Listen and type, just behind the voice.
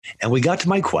And we got to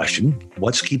my question,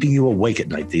 what's keeping you awake at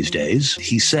night these days?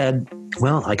 He said,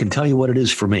 well, I can tell you what it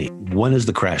is for me. When is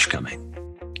the crash coming?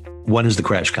 When is the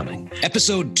crash coming?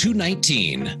 Episode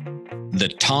 219. The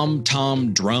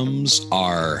tom-tom drums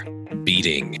are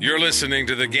beating. You're listening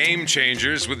to The Game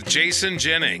Changers with Jason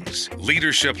Jennings.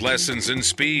 Leadership lessons in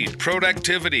speed,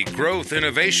 productivity, growth,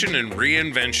 innovation, and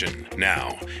reinvention.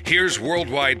 Now, here's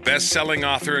worldwide best-selling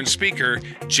author and speaker,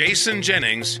 Jason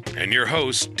Jennings, and your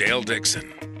host, Dale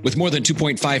Dixon. With more than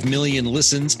 2.5 million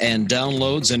listens and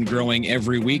downloads and growing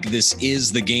every week, this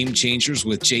is The Game Changers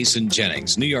with Jason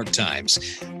Jennings, New York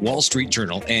Times, Wall Street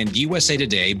Journal, and USA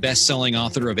Today best-selling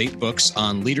author of 8 books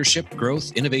on leadership,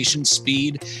 growth, innovation,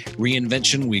 speed,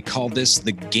 reinvention. We call this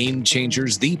The Game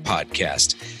Changers, the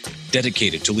podcast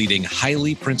dedicated to leading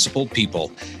highly principled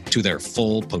people to their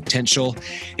full potential.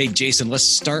 Hey, Jason, let's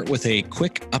start with a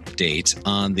quick update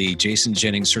on the Jason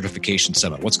Jennings Certification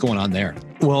Summit. What's going on there?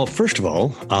 Well, first of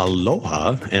all,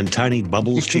 aloha and tiny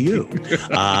bubbles to you.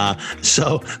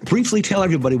 So briefly tell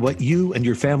everybody what you and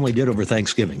your family did over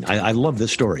Thanksgiving. I love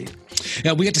this story.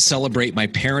 Yeah, we got to celebrate my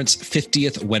parents'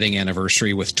 50th wedding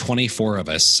anniversary with 24 of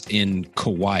us in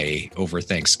Kauai over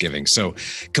Thanksgiving. So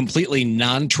completely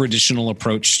non-traditional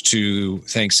approach to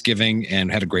Thanksgiving,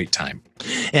 and had a great time.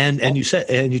 And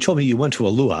you told me you went to a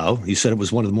luau. You said it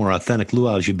was one of the more authentic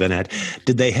luau's you've been at.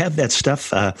 Did they have that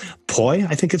stuff? Poi,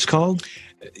 I think it's called.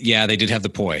 Yeah, they did have the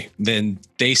poi. Then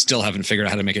they still haven't figured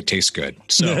out how to make it taste good.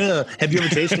 So, have you ever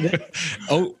tasted it?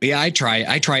 Oh, yeah, I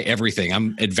try everything.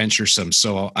 I'm adventuresome,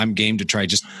 so I'm game to try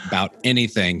just about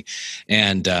anything.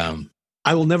 And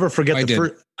I will never forget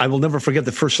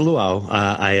the first luau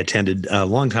I attended a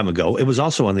long time ago. It was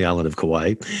also on the island of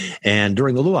Kauai. And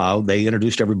during the luau, they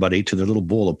introduced everybody to their little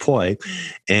bowl of poi.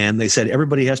 And they said,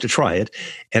 everybody has to try it.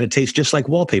 And it tastes just like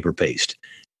wallpaper paste.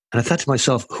 And I thought to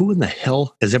myself, who in the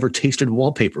hell has ever tasted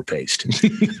wallpaper paste?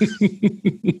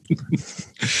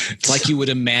 It's like you would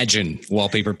imagine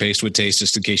wallpaper paste would taste,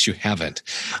 just in case you haven't.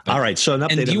 All right. So an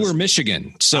update. And you were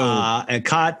Michigan. So and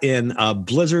caught in a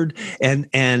blizzard,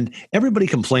 and everybody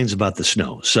complains about the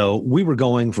snow. So we were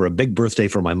going for a big birthday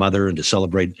for my mother and to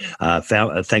celebrate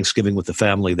Thanksgiving with the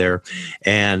family there.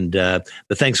 And the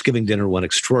Thanksgiving dinner went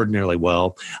extraordinarily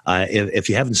well. If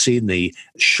you haven't seen the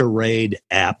Charade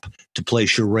app to play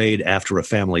charade after a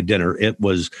family dinner, it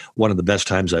was one of the best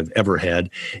times I've ever had.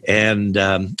 And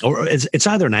or it's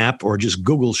either an app or just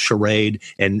Google charade,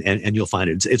 and you'll find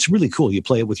it. It's really cool. You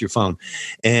play it with your phone.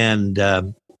 And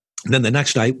then the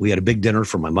next night, we had a big dinner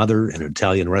for my mother in an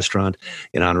Italian restaurant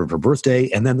in honor of her birthday,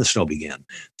 and then the snow began.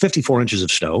 54 inches of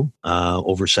snow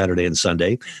over Saturday and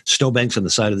Sunday. Snowbanks on the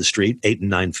side of the street, 8 and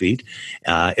 9 feet.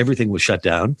 Everything was shut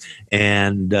down.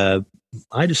 And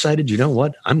I decided, you know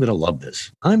what? I'm going to love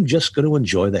this. I'm just going to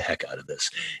enjoy the heck out of this.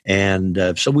 And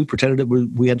so we pretended that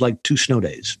we had like 2 snow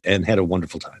days and had a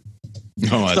wonderful time.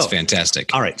 Oh, that's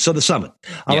fantastic. All right. So the summit.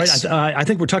 All yes. right. I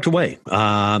think we're tucked away.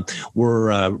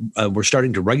 We're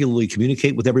starting to regularly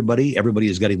communicate with everybody. Everybody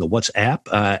is getting the WhatsApp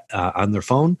on their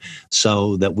phone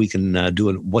so that we can do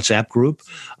a WhatsApp group.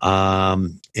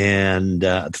 And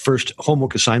the first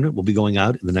homework assignment will be going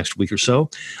out in the next week or so,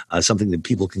 something that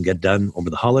people can get done over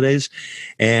the holidays.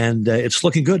 And it's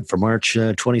looking good for March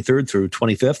 23rd through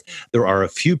 25th. There are a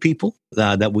few people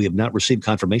that we have not received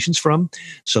confirmations from.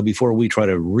 So before we try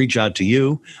to reach out to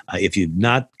you, if you've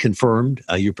not confirmed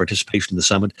your participation in the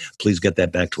summit, please get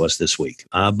that back to us this week.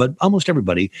 But almost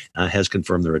everybody has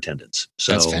confirmed their attendance.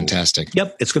 So that's fantastic.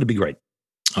 Yep, it's going to be great.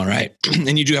 All right.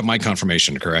 And you do have my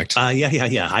confirmation, correct? Yeah.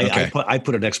 Okay. I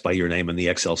put an X by your name in the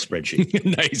Excel spreadsheet.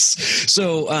 Nice.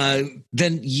 So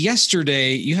then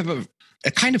yesterday, you have a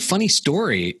kind of funny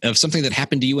story of something that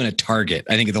happened to you in a Target.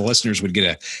 I think the listeners would get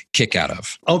a kick out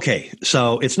of. Okay,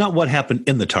 so it's not what happened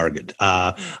in the Target.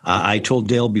 I told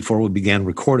Dale before we began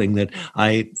recording that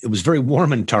it was very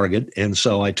warm in Target, and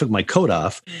so I took my coat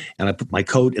off and I put my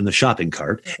coat in the shopping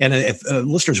cart. And if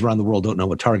listeners around the world don't know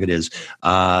what Target is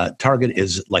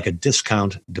like a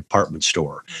discount department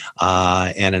store.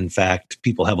 And in fact,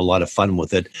 people have a lot of fun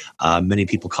with it. Many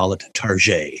people call it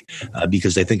Target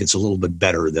because they think it's a little bit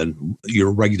better than your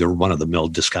regular run-of-the-mill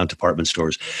discount department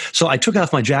stores. So I took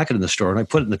off my jacket in the store and I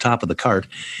put it in the top of the cart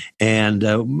and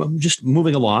just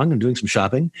moving along and doing some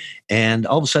shopping. And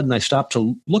all of a sudden I stopped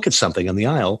to look at something on the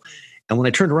aisle. And when I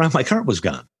turned around, my cart was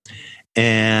gone.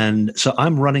 And so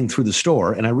I'm running through the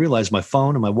store and I realized my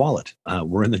phone and my wallet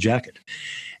were in the jacket.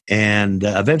 And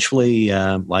eventually,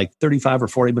 like 35 or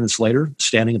 40 minutes later,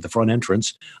 standing at the front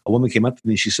entrance, a woman came up to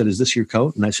me. She said, "Is this your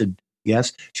coat?" And I said,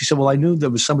 "Yes." She said, "Well, I knew there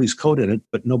was somebody's coat in it,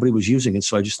 but nobody was using it,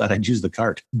 so I just thought I'd use the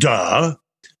cart." Duh.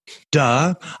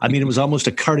 Duh. I mean, it was almost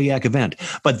a cardiac event.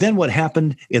 But then what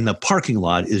happened in the parking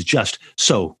lot is just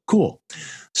so cool.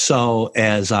 So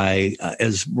as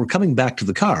we're coming back to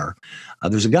the car,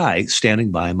 there's a guy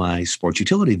standing by my sports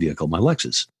utility vehicle, my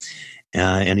Lexus.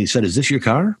 And he said, "Is this your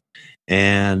car?"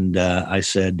 And I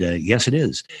said, "Yes, it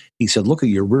is." He said, "Look at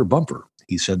your rear bumper."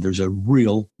 He said, "There's a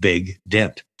real big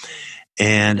dent."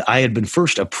 And I had been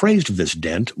first appraised of this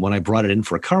dent when I brought it in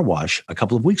for a car wash a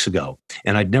couple of weeks ago,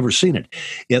 and I'd never seen it.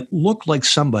 It looked like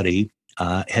somebody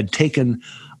had taken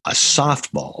a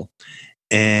softball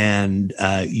and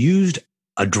used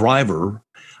a driver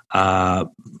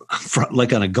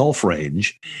like on a golf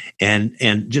range and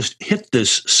just hit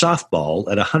this softball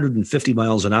at 150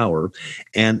 miles an hour.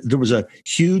 And there was a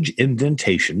huge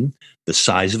indentation the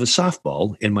size of a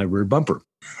softball in my rear bumper.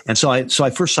 And so I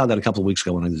first saw that a couple of weeks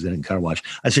ago when I was in a car wash.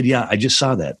 I said, "Yeah, I just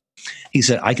saw that." He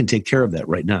said, "I can take care of that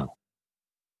right now."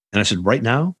 And I said, "Right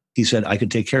now?" He said, "I can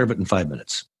take care of it in 5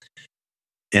 minutes."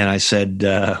 And I said,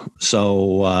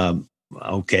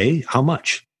 "Okay, how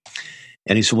much?"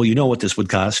 And he said, "Well, you know what this would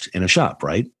cost in a shop,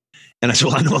 right?" And I said,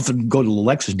 "Well, I know if I go to the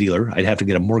Lexus dealer, I'd have to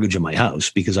get a mortgage on my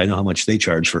house because I know how much they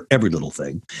charge for every little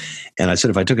thing." And I said,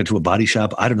 "If I took it to a body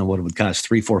shop, I don't know what it would cost,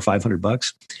 $300, $400,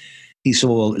 $500. He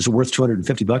said, "Well, is it worth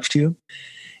 $250 to you?"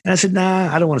 And I said,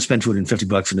 "Nah, I don't want to spend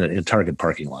 $250 in a Target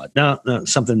parking lot. No,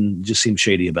 something just seems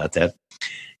shady about that."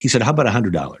 He said, "How about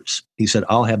 $100? He said,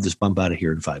 "I'll have this bump out of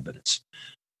here in 5 minutes."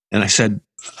 And I said,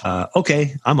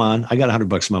 "Okay, I'm on. I got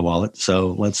 $100 in my wallet,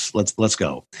 so let's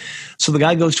go." So the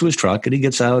guy goes to his truck and he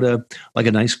gets out a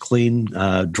nice clean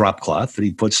drop cloth that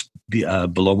he puts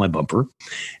below my bumper,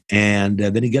 and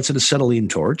then he gets out a acetylene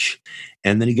torch,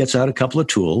 and then he gets out a couple of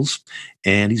tools,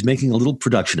 and he's making a little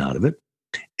production out of it.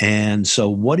 And so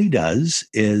what he does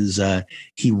is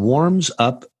he warms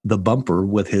up the bumper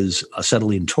with his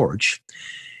acetylene torch,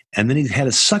 and then he had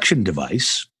a suction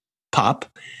device pop.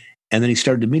 And then he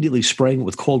started immediately spraying it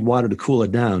with cold water to cool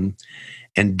it down.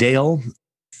 And Dale,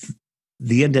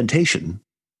 the indentation,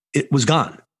 it was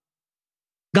gone.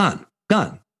 Gone.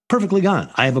 Perfectly gone.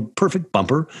 I have a perfect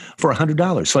bumper for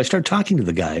 $100. So I started talking to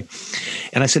the guy.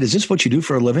 And I said, "Is this what you do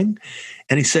for a living?"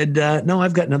 And he said, "No,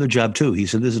 I've got another job too." He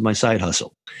said, "This is my side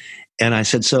hustle." And I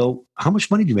said, "So how much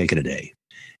money do you make in a day?"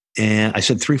 And I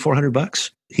said, $300,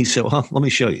 $400. He said, "Well, let me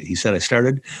show you." He said, "I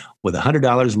started with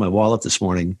 $100 in my wallet this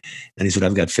morning." And he said,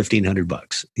 "I've got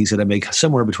 $1,500. He said, "I make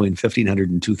somewhere between $1,500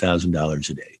 and $2,000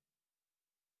 a day."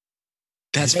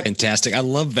 That's fantastic. I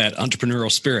love that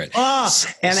entrepreneurial spirit.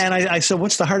 And I said,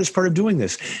 "What's the hardest part of doing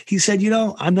this?" He said,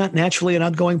 "I'm not naturally an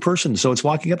outgoing person. So it's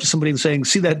walking up to somebody and saying,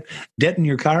 'See that dent in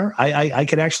your car? I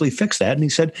can actually fix that.'" And he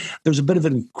said, "There's a bit of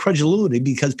incredulity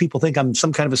because people think I'm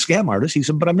some kind of a scam artist." He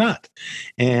said, "But I'm not."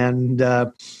 And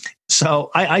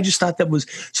so I just thought that was,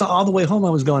 so all the way home I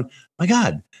was going, my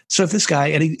God. So if this guy,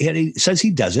 and he says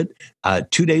he does it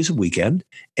 2 days a weekend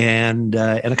and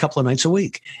a couple of nights a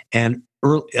week, and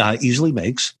easily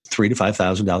makes $3,000 to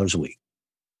 $5,000 a week.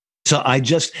 So I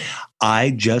just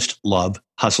love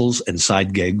hustles and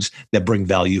side gigs that bring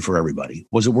value for everybody.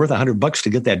 Was it worth $100 to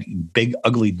get that big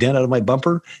ugly dent out of my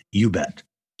bumper? You bet.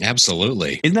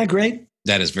 Absolutely. Isn't that great?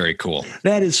 That is very cool.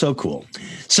 That is so cool.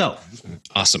 So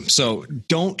awesome. So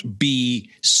don't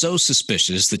be so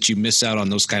suspicious that you miss out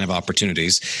on those kind of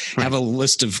opportunities. Right. Have a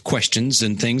list of questions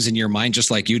and things in your mind,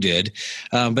 just like you did.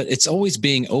 But it's always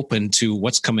being open to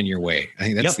what's coming your way.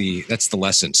 I think that's the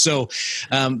lesson. So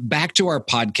back to our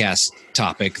podcast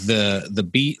topic,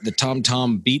 the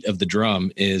tom beat of the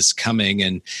drum is coming,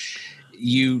 and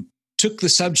you took the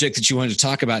subject that you wanted to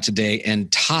talk about today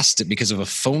and tossed it because of a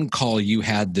phone call you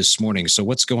had this morning. So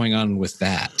what's going on with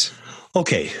that?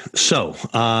 Okay, so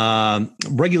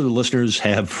regular listeners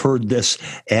have heard this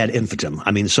ad infinitum.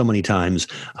 I mean, so many times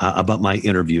about my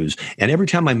interviews. And every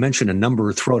time I mention a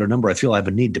number, throw out a number, I feel I have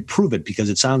a need to prove it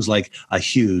because it sounds like a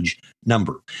huge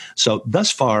number. So thus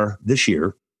far this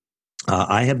year,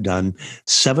 I have done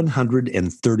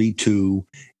 732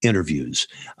 interviews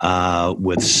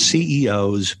with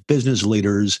CEOs, business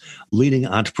leaders, leading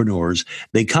entrepreneurs.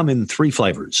 They come in three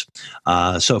flavors.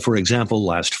 So, for example,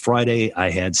 last Friday, I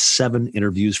had 7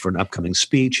 interviews for an upcoming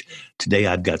speech. Today,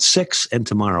 I've got 6, and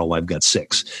tomorrow, I've got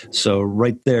 6. So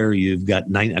right there, you've got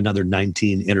another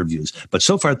 19 interviews. But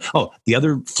so far, the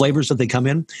other flavors that they come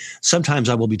in, sometimes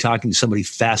I will be talking to somebody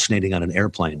fascinating on an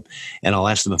airplane, and I'll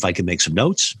ask them if I can make some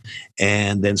notes.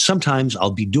 And then sometimes I'll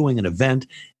be doing an event,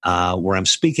 where I'm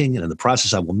speaking, and in the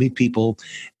process, I will meet people,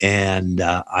 and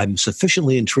I'm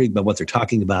sufficiently intrigued by what they're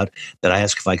talking about that I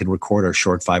ask if I can record a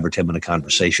short 5 or 10 minute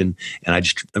conversation, and I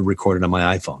just record it on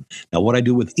my iPhone. Now, what I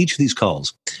do with each of these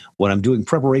calls, when I'm doing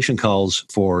preparation calls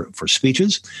for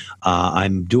speeches,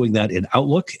 I'm doing that in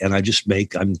Outlook, and I'm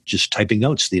just typing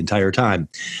notes the entire time.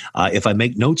 If I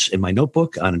make notes in my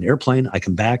notebook on an airplane, I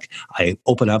come back, I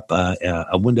open up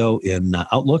a window in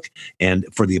Outlook, and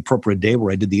for the appropriate day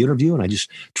where I did the interview, and I just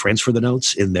transfer the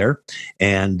notes in there.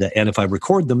 And if I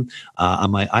record them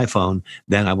on my iPhone,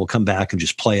 then I will come back and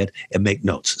just play it and make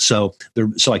notes. So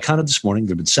I counted this morning.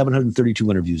 There have been 732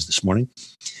 interviews this morning.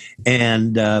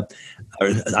 And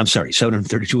I'm sorry,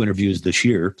 732 interviews this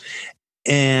year.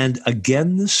 And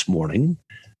again this morning,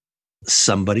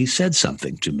 somebody said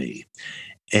something to me.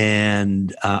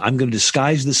 And I'm going to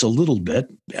disguise this a little bit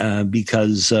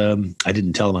because I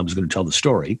didn't tell him I was going to tell the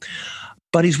story.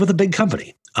 But he's with a big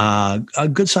company, a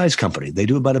good-sized company. They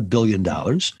do about $1 billion.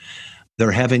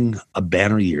 They're having a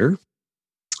banner year.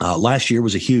 Last year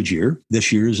was a huge year.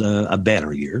 This year's a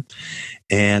banner year.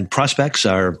 And prospects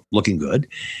are looking good.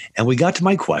 And we got to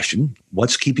my question,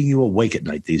 what's keeping you awake at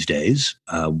night these days?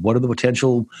 What are the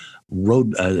potential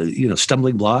road,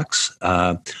 stumbling blocks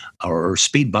or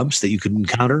speed bumps that you could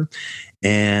encounter?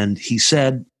 And he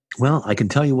said, well, I can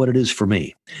tell you what it is for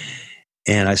me.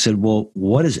 And I said, well,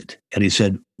 what is it? And he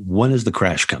said, when is the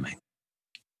crash coming?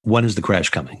 When is the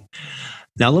crash coming?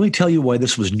 Now, let me tell you why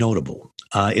this was notable.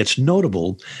 It's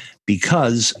notable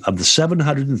because of the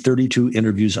 732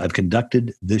 interviews I've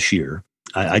conducted this year.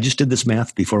 I just did this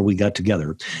math before we got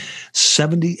together.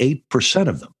 78%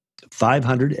 of them,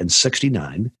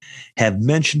 569, have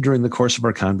mentioned during the course of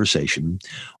our conversation,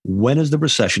 when is the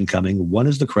recession coming? When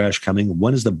is the crash coming?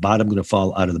 When is the bottom going to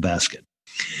fall out of the basket?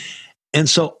 And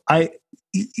so I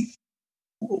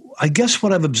guess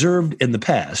what I've observed in the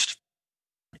past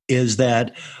is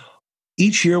that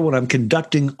each year when I'm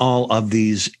conducting all of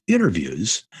these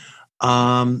interviews,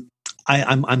 I'm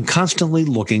constantly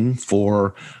looking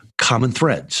for common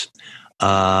threads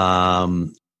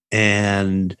and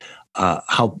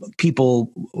how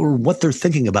people or what they're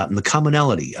thinking about and the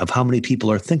commonality of how many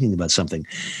people are thinking about something.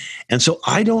 And so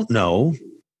I don't know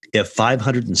if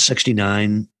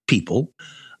 569 people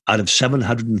out of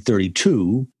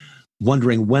 732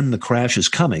 wondering when the crash is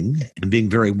coming and being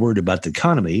very worried about the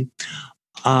economy.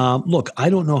 Look, I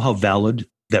don't know how valid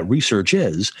that research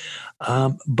is,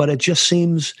 but it just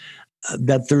seems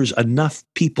that there's enough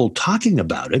people talking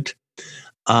about it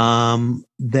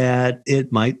that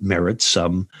it might merit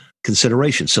some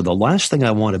consideration. So the last thing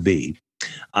I want to be,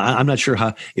 I'm not sure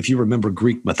if you remember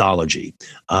Greek mythology.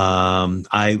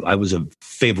 I was a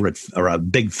favorite or a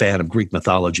big fan of Greek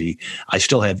mythology. I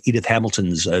still have Edith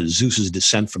Hamilton's Zeus's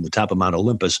Descent from the Top of Mount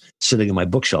Olympus sitting in my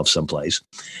bookshelf someplace.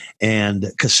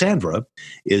 And Cassandra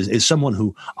is someone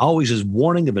who always is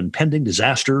warning of impending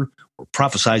disaster or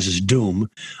prophesizes doom,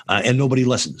 and nobody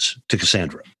listens to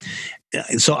Cassandra.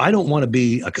 So I don't want to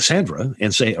be a Cassandra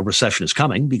and say a recession is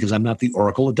coming because I'm not the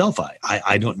Oracle of Delphi.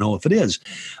 I don't know if it is.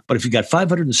 But if you've got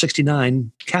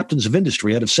 569 captains of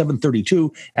industry out of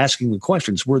 732 asking the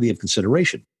questions worthy of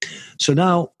consideration. So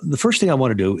now the first thing I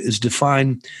want to do is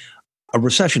define a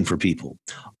recession for people.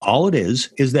 All it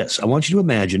is this. I want you to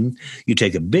imagine you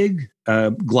take a big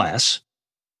glass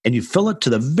and you fill it to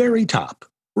the very top,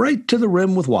 right to the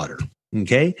rim with water.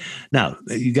 Okay. Now,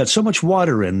 you got so much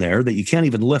water in there that you can't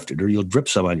even lift it or you'll drip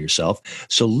some on yourself.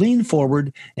 So lean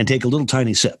forward and take a little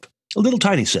tiny sip. A little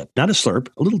tiny sip, not a slurp,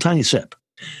 a little tiny sip.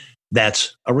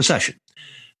 That's a recession.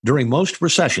 During most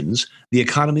recessions, the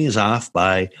economy is off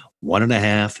by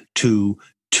 1.5% to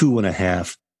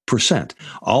 2.5%.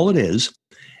 All it is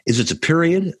it's a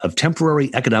period of temporary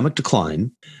economic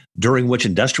decline during which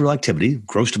industrial activity,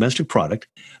 gross domestic product,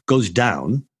 goes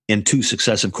down in 2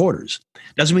 successive quarters.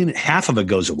 Doesn't mean that half of it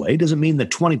goes away. Doesn't mean that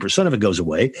 20% of it goes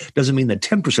away. Doesn't mean that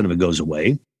 10% of it goes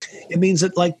away. It means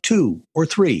that like 2 or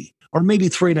 3 or maybe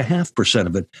 3.5%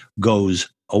 of it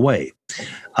goes away.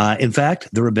 In fact,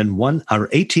 there have been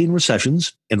 18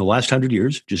 recessions in the last 100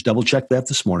 years. Just double check that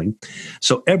this morning.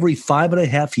 So every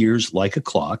 5.5 years, like a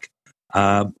clock,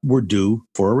 we're due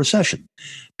for a recession.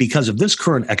 Because of this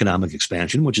current economic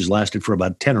expansion, which has lasted for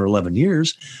about 10 or 11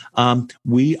 years,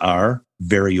 we are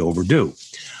very overdue.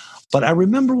 But I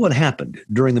remember what happened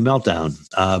during the meltdown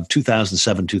of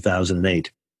 2007,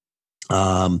 2008.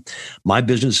 My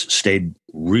business stayed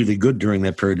really good during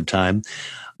that period of time.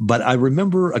 But I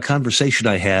remember a conversation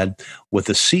I had with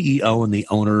the CEO and the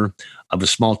owner of a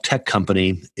small tech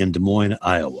company in Des Moines,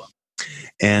 Iowa.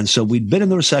 And so we'd been in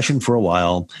the recession for a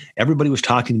while. Everybody was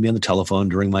talking to me on the telephone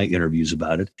during my interviews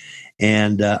about it.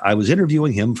 And I was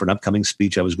interviewing him for an upcoming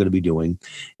speech I was going to be doing.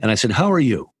 And I said, "How are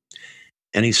you?"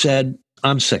 And he said,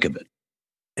 "I'm sick of it."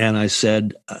 And I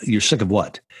said, "You're sick of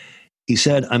what?" He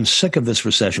said, "I'm sick of this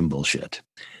recession bullshit."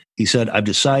 He said, "I've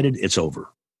decided it's over."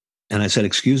 And I said,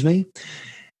 "Excuse me?"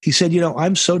 He said,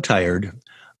 "I'm so tired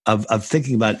of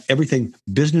thinking about everything,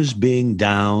 business being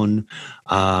down,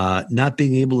 not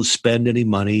being able to spend any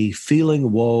money,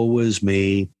 feeling woe is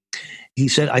me." He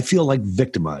said, "I feel like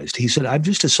victimized." He said, "I've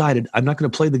just decided I'm not going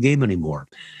to play the game anymore."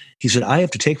 He said, "I have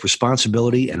to take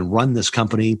responsibility and run this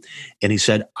company." And he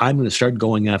said, "I'm going to start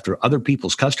going after other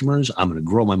people's customers. I'm going to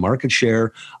grow my market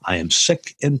share. I am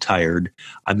sick and tired,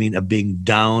 of being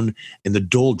down in the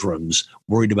doldrums,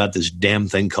 worried about this damn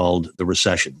thing called the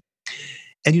recession."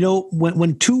 And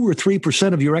when 2 or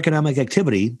 3% of your economic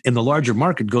activity in the larger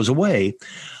market goes away,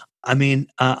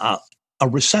 a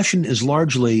recession is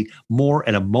largely more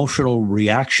an emotional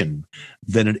reaction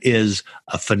than it is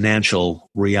a financial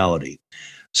reality.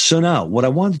 So now, what I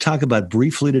want to talk about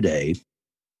briefly today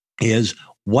is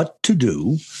what to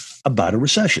do about a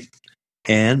recession.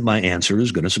 And my answer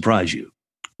is going to surprise you.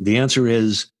 The answer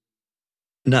is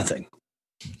nothing.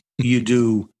 You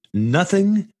do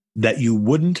nothing that you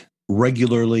wouldn't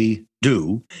regularly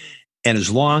do. And as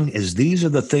long as these are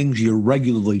the things you're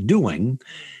regularly doing,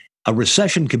 a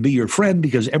recession can be your friend,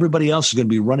 because everybody else is going to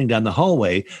be running down the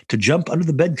hallway to jump under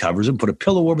the bed covers and put a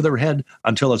pillow over their head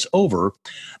until it's over.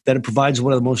 That it provides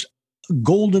one of the most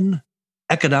golden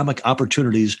economic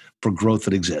opportunities for growth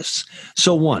that exists.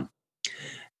 So one,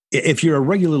 if you're a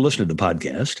regular listener to the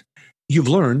podcast, you've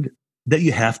learned that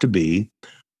you have to be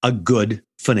a good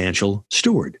financial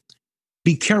steward.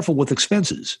 Be careful with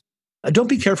expenses. Don't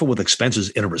be careful with expenses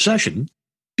in a recession.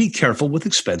 Be careful with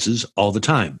expenses all the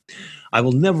time. I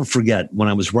will never forget when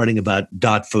I was writing about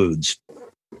Dot Foods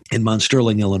in Mount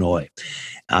Sterling, Illinois,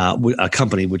 a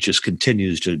company which just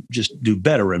continues to just do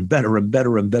better and better and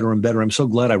better and better and better. I'm so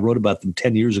glad I wrote about them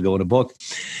 10 years ago in a book.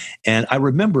 And I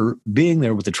remember being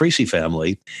there with the Tracy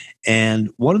family. And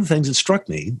one of the things that struck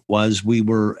me was we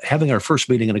were having our first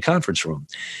meeting in a conference room.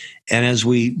 And as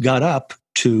we got up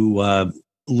to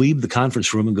leave the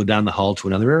conference room and go down the hall to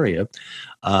another area,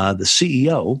 the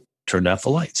CEO turned off the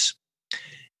lights.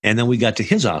 And then we got to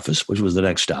his office, which was the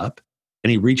next stop,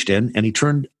 and he reached in and he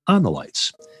turned on the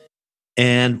lights.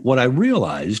 And what I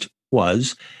realized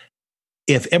was,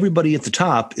 if everybody at the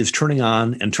top is turning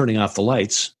on and turning off the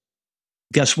lights,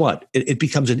 guess what? It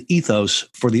becomes an ethos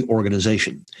for the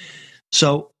organization.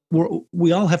 So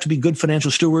we all have to be good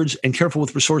financial stewards and careful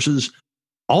with resources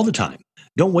all the time.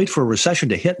 Don't wait for a recession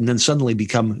to hit and then suddenly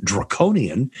become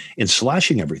draconian in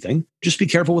slashing everything. Just be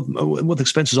careful with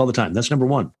expenses all the time. That's number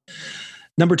one.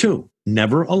 Number two,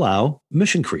 never allow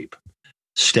mission creep.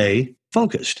 Stay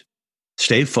focused.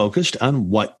 Stay focused on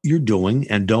what you're doing,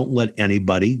 and don't let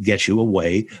anybody get you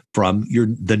away from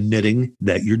the knitting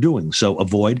that you're doing. So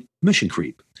avoid mission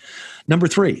creep. Number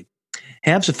three,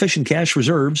 have sufficient cash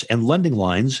reserves and lending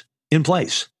lines in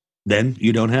place. Then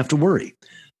you don't have to worry.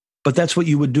 But that's what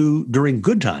you would do during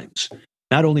good times,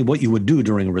 not only what you would do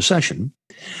during a recession.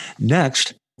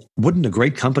 Next, wouldn't a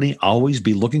great company always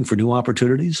be looking for new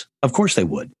opportunities? Of course they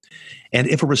would. And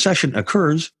if a recession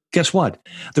occurs, guess what?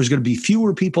 There's going to be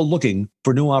fewer people looking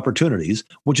for new opportunities,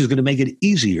 which is going to make it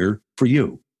easier for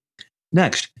you.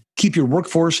 Next, keep your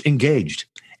workforce engaged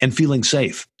and feeling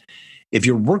safe. If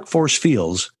your workforce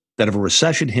feels that if a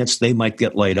recession hits, they might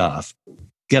get laid off,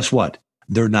 guess what?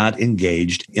 They're not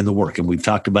engaged in the work. And we've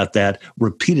talked about that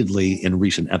repeatedly in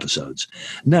recent episodes.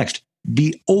 Next,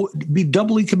 be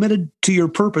doubly committed to your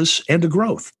purpose and to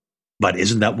growth. But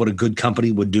isn't that what a good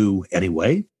company would do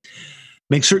anyway?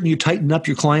 Make certain you tighten up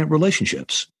your client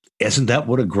relationships. Isn't that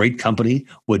what a great company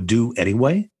would do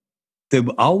anyway? They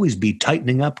will always be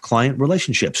tightening up client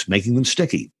relationships, making them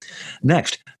sticky.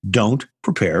 Next, don't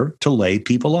prepare to lay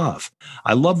people off.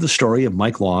 I love the story of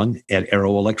Mike Long at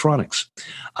Arrow Electronics.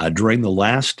 During the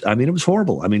last, it was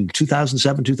horrible.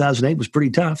 2007, 2008 was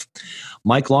pretty tough.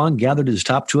 Mike Long gathered his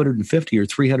top 250 or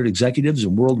 300 executives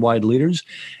and worldwide leaders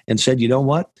and said, you know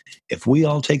what? If we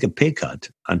all take a pay cut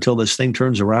until this thing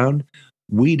turns around,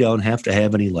 we don't have to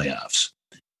have any layoffs.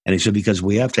 And he said, because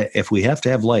if we have to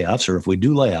have layoffs, or if we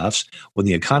do layoffs, when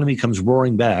the economy comes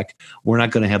roaring back, we're not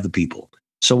going to have the people.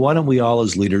 So why don't we all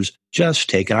as leaders just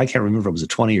take it? I can't remember if it was a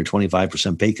 20 or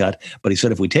 25% pay cut, but he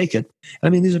said, if we take it,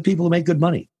 these are people who make good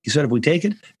money. He said, if we take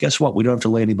it, guess what? We don't have to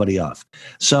lay anybody off.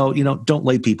 So, don't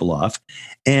lay people off.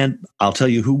 And I'll tell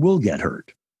you who will get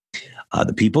hurt.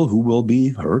 The people who will be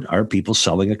hurt are people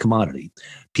selling a commodity,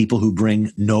 people who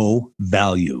bring no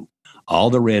value. All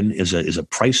they're in is a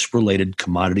price-related,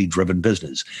 commodity-driven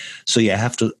business. So you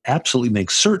have to absolutely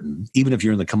make certain, even if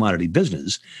you're in the commodity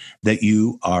business, that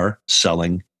you are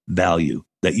selling value,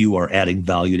 that you are adding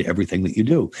value to everything that you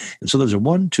do. And so those are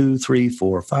 1, 2, 3,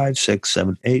 4, 5, 6,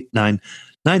 7, 8, 9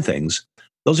 things.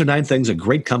 Those are 9 things that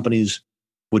great companies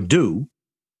would do.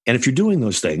 And if you're doing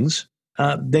those things,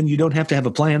 then you don't have to have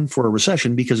a plan for a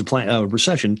recession, because a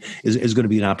recession is going to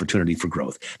be an opportunity for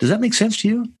growth. Does that make sense to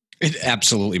you? It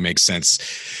absolutely makes sense.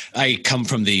 I come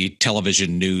from the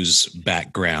television news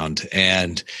background,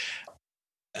 and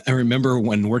I remember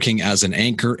when working as an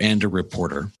anchor and a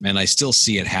reporter, and I still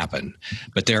see it happen,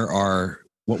 but there are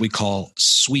what we call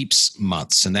sweeps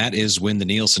months. And that is when the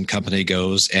Nielsen company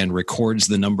goes and records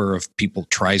the number of people,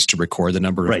 tries to record the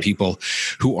number of people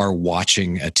who are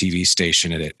watching a TV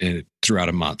station throughout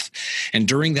a month. And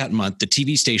during that month, the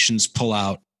TV stations pull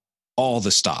out all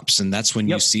the stops. And that's when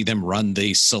you see them run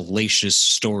the salacious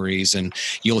stories, and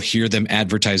you'll hear them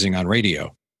advertising on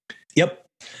radio. Yep.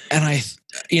 And I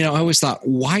always thought,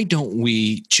 why don't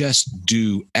we just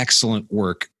do excellent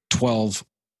work 12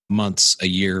 months a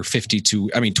year,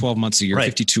 12 months a year,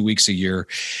 52 weeks a year,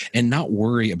 and not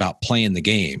worry about playing the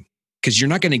game? Because you're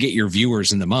not going to get your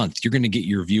viewers in the month. You're going to get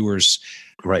your viewers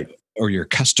or your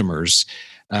customers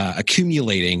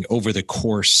accumulating over the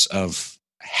course of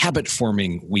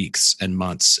habit-forming weeks and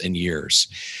months and years.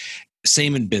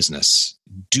 Same in business.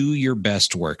 Do your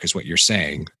best work is what you're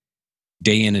saying,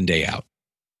 day in and day out.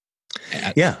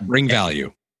 Bring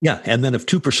value. Yeah, and then if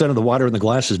 2% of the water in the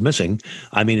glass is missing,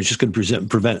 it's just going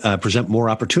to present more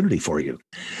opportunity for you.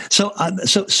 So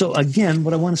again,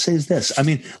 what I want to say is this.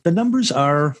 The numbers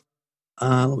are.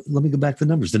 Let me go back to the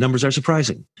numbers. The numbers are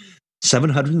surprising.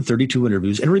 732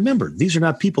 interviews, and remember, these are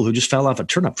not people who just fell off a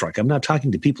turnip truck. I'm not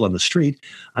talking to people on the street.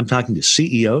 I'm talking to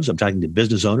CEOs. I'm talking to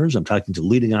business owners. I'm talking to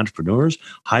leading entrepreneurs,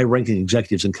 high-ranking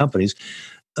executives in companies.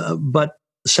 But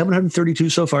 732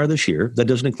 so far this year. That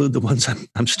doesn't include the ones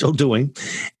I'm still doing.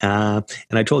 And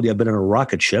I told you I've been on a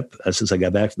rocket ship since I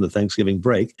got back from the Thanksgiving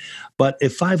break. But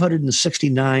if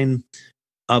 569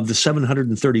 of the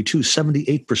 732,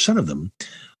 78% of them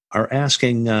are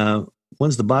asking,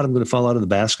 when's the bottom going to fall out of the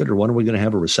basket? Or when are we going to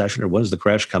have a recession? Or when's the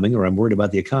crash coming? Or I'm worried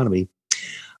about the economy.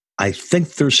 I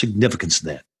think there's significance in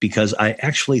that, because I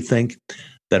actually think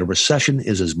that a recession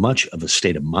is as much of a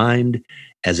state of mind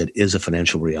as it is a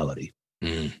financial reality.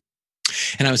 Mm.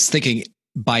 And I was thinking,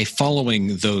 by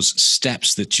following those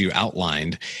steps that you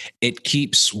outlined, it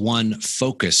keeps one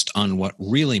focused on what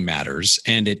really matters,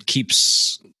 and it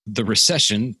keeps the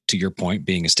recession, to your point,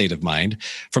 being a state of mind,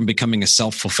 from becoming a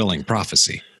self-fulfilling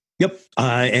prophecy. Yep.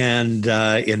 And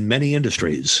in many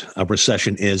industries, a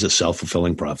recession is a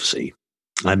self-fulfilling prophecy.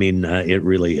 It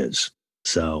really is.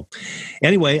 So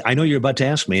anyway, I know you're about to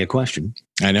ask me a question.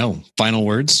 I know. Final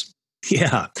words?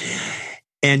 Yeah.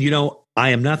 And,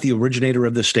 I am not the originator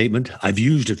of this statement. I've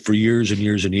used it for years and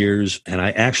years and years. And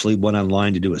I actually went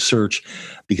online to do a search,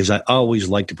 because I always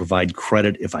like to provide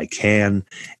credit if I can.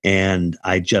 And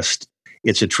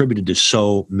it's attributed to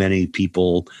so many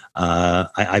people.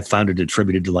 I found it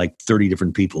attributed to like 30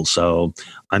 different people. So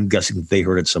I'm guessing they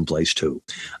heard it someplace too.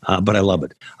 But I love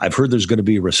it. I've heard there's going to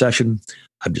be a recession.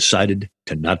 I've decided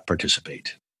to not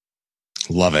participate.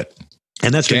 Love it.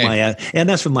 And that's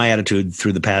been my attitude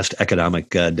through the past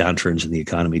economic downturns in the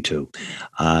economy too.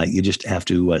 You just have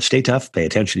to stay tough, pay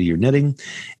attention to your knitting,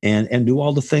 and do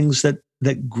all the things that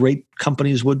great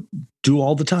companies would do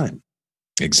all the time.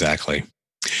 Exactly.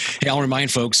 Hey, I'll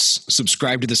remind folks,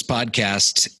 subscribe to this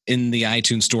podcast in the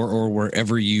iTunes store or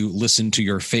wherever you listen to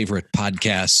your favorite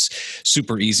podcasts.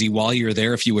 Super easy. While you're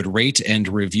there, if you would rate and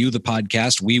review the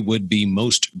podcast, we would be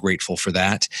most grateful for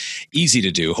that. Easy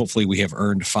to do. Hopefully we have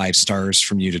earned 5 stars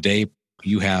from you today.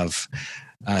 You have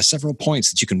several points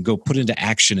that you can go put into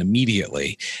action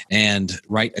immediately and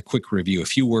write a quick review, a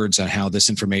few words on how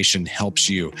this information helps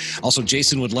you. Also,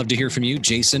 Jason would love to hear from you.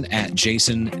 Jason at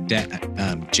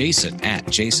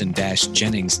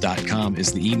jason-jennings.com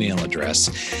is the email address.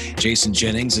 Jason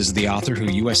Jennings is the author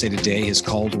who USA Today has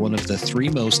called one of the 3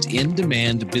 most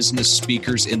in-demand business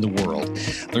speakers in the world.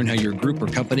 Learn how your group or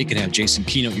company can have Jason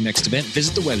keynote your next event.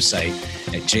 Visit the website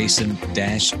at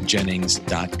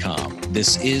jason-jennings.com.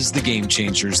 This is The Game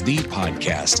Changers, the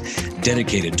podcast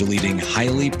dedicated to leading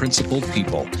highly principled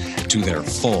people to their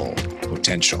full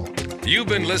potential. You've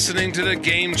been listening to The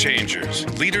Game Changers,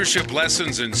 leadership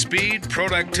lessons in speed,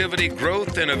 productivity,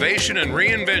 growth, innovation, and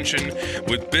reinvention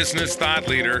with business thought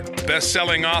leader,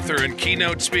 best-selling author, and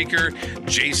keynote speaker,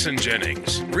 Jason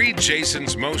Jennings. Read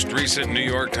Jason's most recent New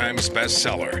York Times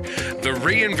bestseller, The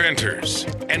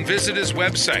Reinventors, and visit his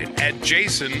website at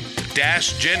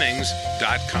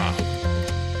jason-jennings.com.